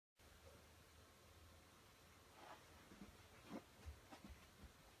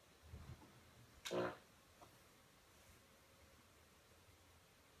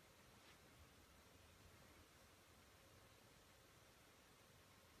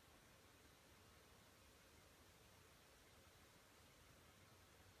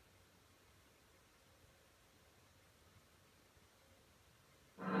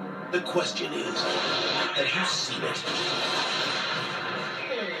The question is, have you seen it?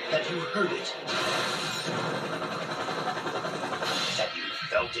 Have you heard it? Have you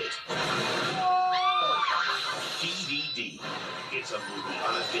felt it? DVD. It's a movie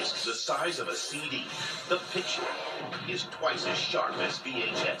on a disc the size of a CD. The picture is twice as sharp as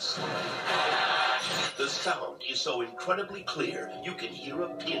VHS. The sound is so incredibly clear, you can hear a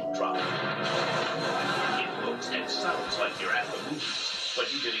pin drop. It looks and sounds like you're at the movies,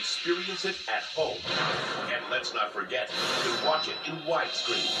 but you can experience it at home. And let's not forget, you can watch it in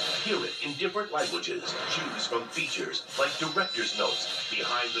widescreen, hear it in different languages, choose from features like director's notes,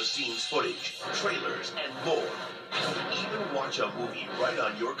 behind-the-scenes footage, trailers, and more. Even watch a movie right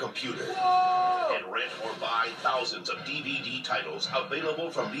on your computer. And rent or buy thousands of DVD titles available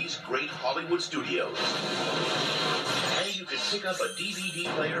from these great Hollywood studios. And you can pick up a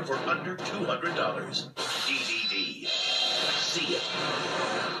DVD player for under $200. DVD. See it.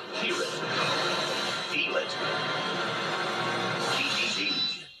 Hear it. Feel it. DVD.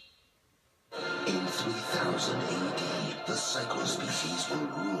 In 3000 AD, the psycho-species will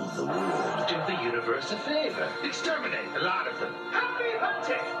rule the world. Do the universe a favor. Exterminate a lot of them. Happy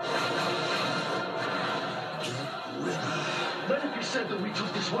hunting! Get ready. Let it be said that we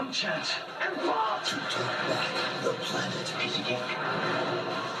took this one chance and fought to take back the planet. Easy game.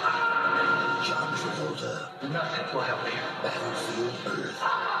 John Travolta. Nothing will help you. Battlefield Earth.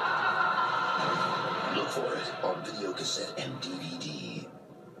 Look for it on video cassette and DVD.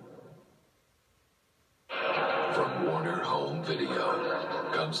 From Warner Home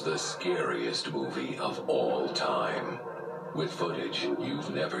Video comes the scariest movie of all time, with footage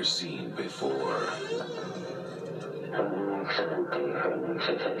you've never seen before.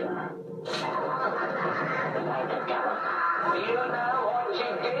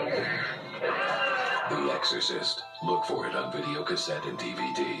 The Exorcist. Look for it on video cassette and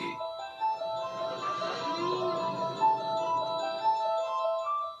DVD.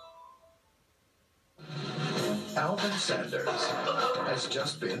 Alvin Sanders has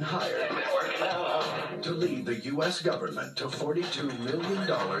just been hired to lead the U.S. government to $42 million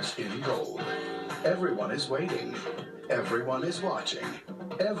in gold. Everyone is waiting. Everyone is watching.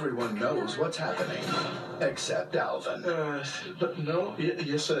 Everyone knows what's happening, except Alvin. But no,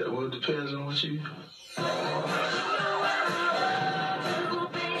 yes, sir. Well, it depends on what you...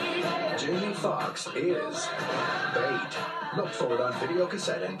 Jamie Foxx is bait. Look for it on video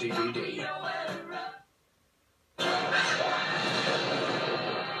cassette and DVD.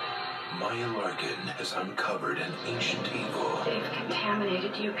 Maya Larkin has uncovered an ancient evil. They've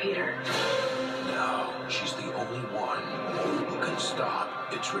contaminated you, Peter. Now, she's the only one who can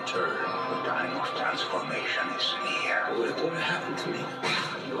stop its return. The time of transformation is near. What happened to me?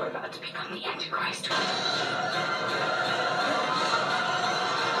 You are about to become the Antichrist.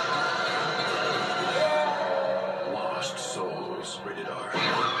 Lost Souls, rated R.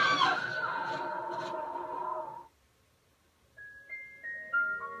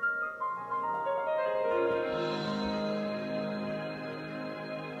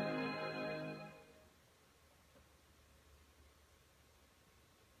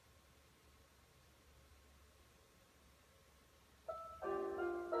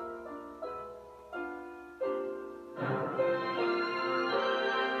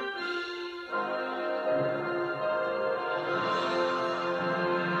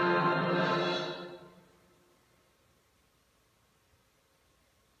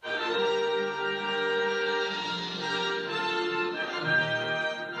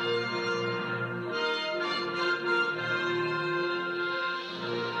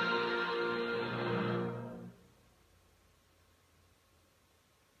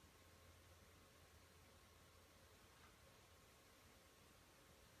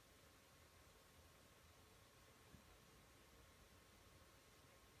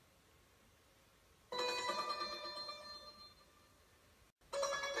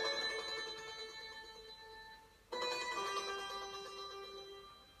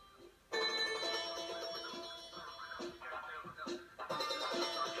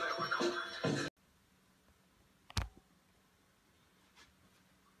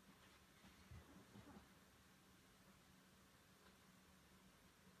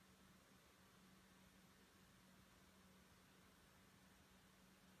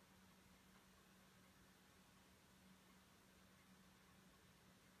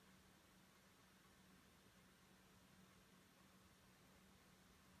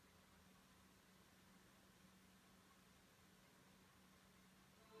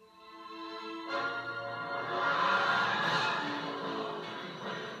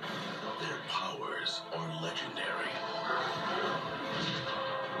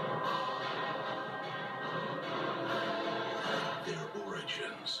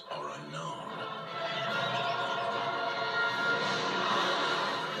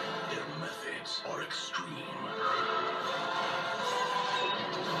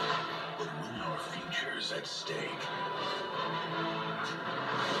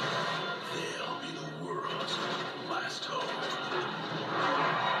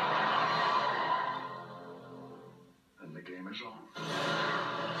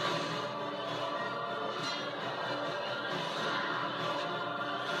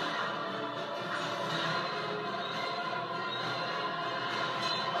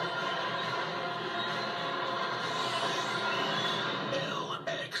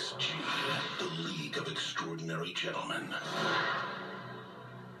 gentlemen.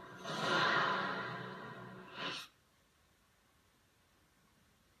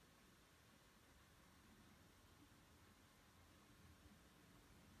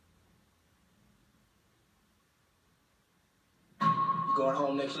 You going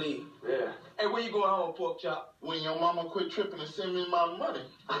home next week? Yeah. Hey, when you going home, pork chop? When your mama quit tripping and send me my money.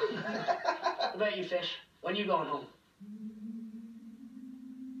 What about you, Fish? When you going home?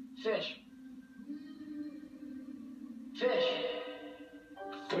 Fish. Fish.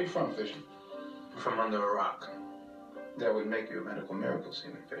 Where you from, Fisher? From under a rock. That would make you a medical miracle,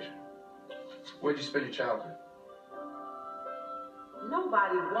 seeming, Fisher. Where'd you spend your childhood?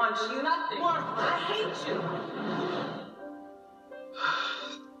 Nobody wants you. Nothing. I hate you.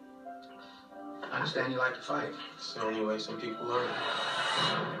 I understand you like to fight. It's the only way some people learn.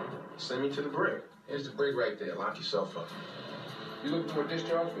 Send me to the brig. Here's the brig right there. Lock yourself up. You looking for a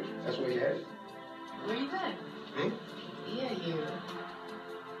discharge, Fisher? That's where you headed. Where you been? Me? Yeah, you.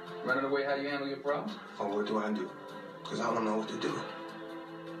 Running away how you handle your problems? Or what do I do? Because I don't know what to do.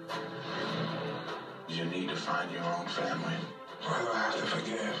 You need to find your own family. Why do I have to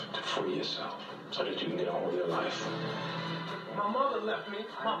forgive? To free yourself, so that you can get on with your life. My mother left me.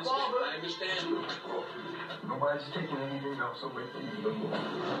 My father. I understand you. Nobody's taking anything else away from me no more.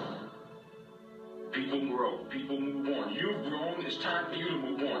 People grow. People move on. You've grown. It's time for you to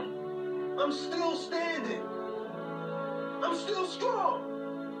move on. I'm still standing. I'm still strong.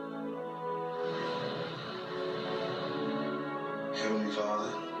 Heavenly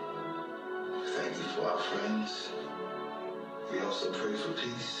Father, thank you for our friends. We also pray for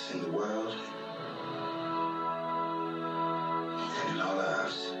peace in the world and in our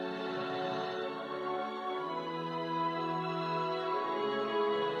lives.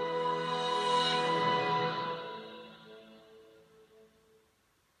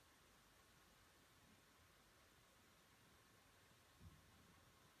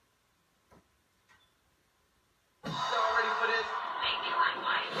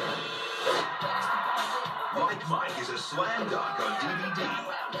 Like Mike is a slam dunk on DVD.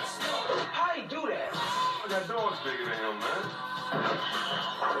 How you do that? I got dogs bigger than him, man.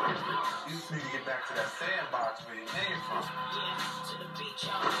 You just need to get back to that sandbox where you came from.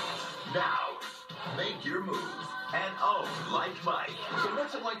 Now, make your move and own Like Mike. So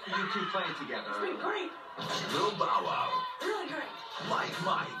what's it like for you two playing together? It's been great. Lil Bow Wow. Really great. Like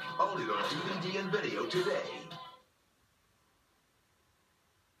Mike. Only on DVD and video today.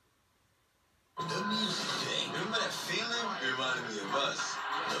 The music thing. Remember that feeling? It reminded me of us.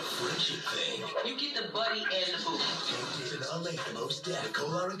 The friendship thing. You get the buddy and the boo. Tempted and unlabeled Dad,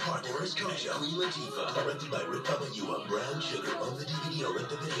 Kolari Park, Boris Kojo, Queen Latifah. Directed by Rick Famuyiwa, Brown Sugar. On the DVD or rent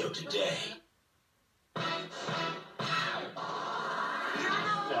the video today.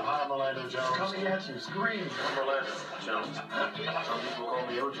 Yeah, hi, I'm Orlando Jones. Coming at you, screaming. I'm Orlando Jones. Some people call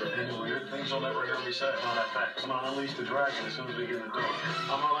me OJ. They do weird things you'll never hear me say. On FX. I'm gonna unleash the dragon as soon as we get in the door.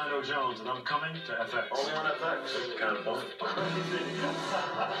 I'm Orlando Jones, and I'm coming to FX. Only on FX. Kind of fun.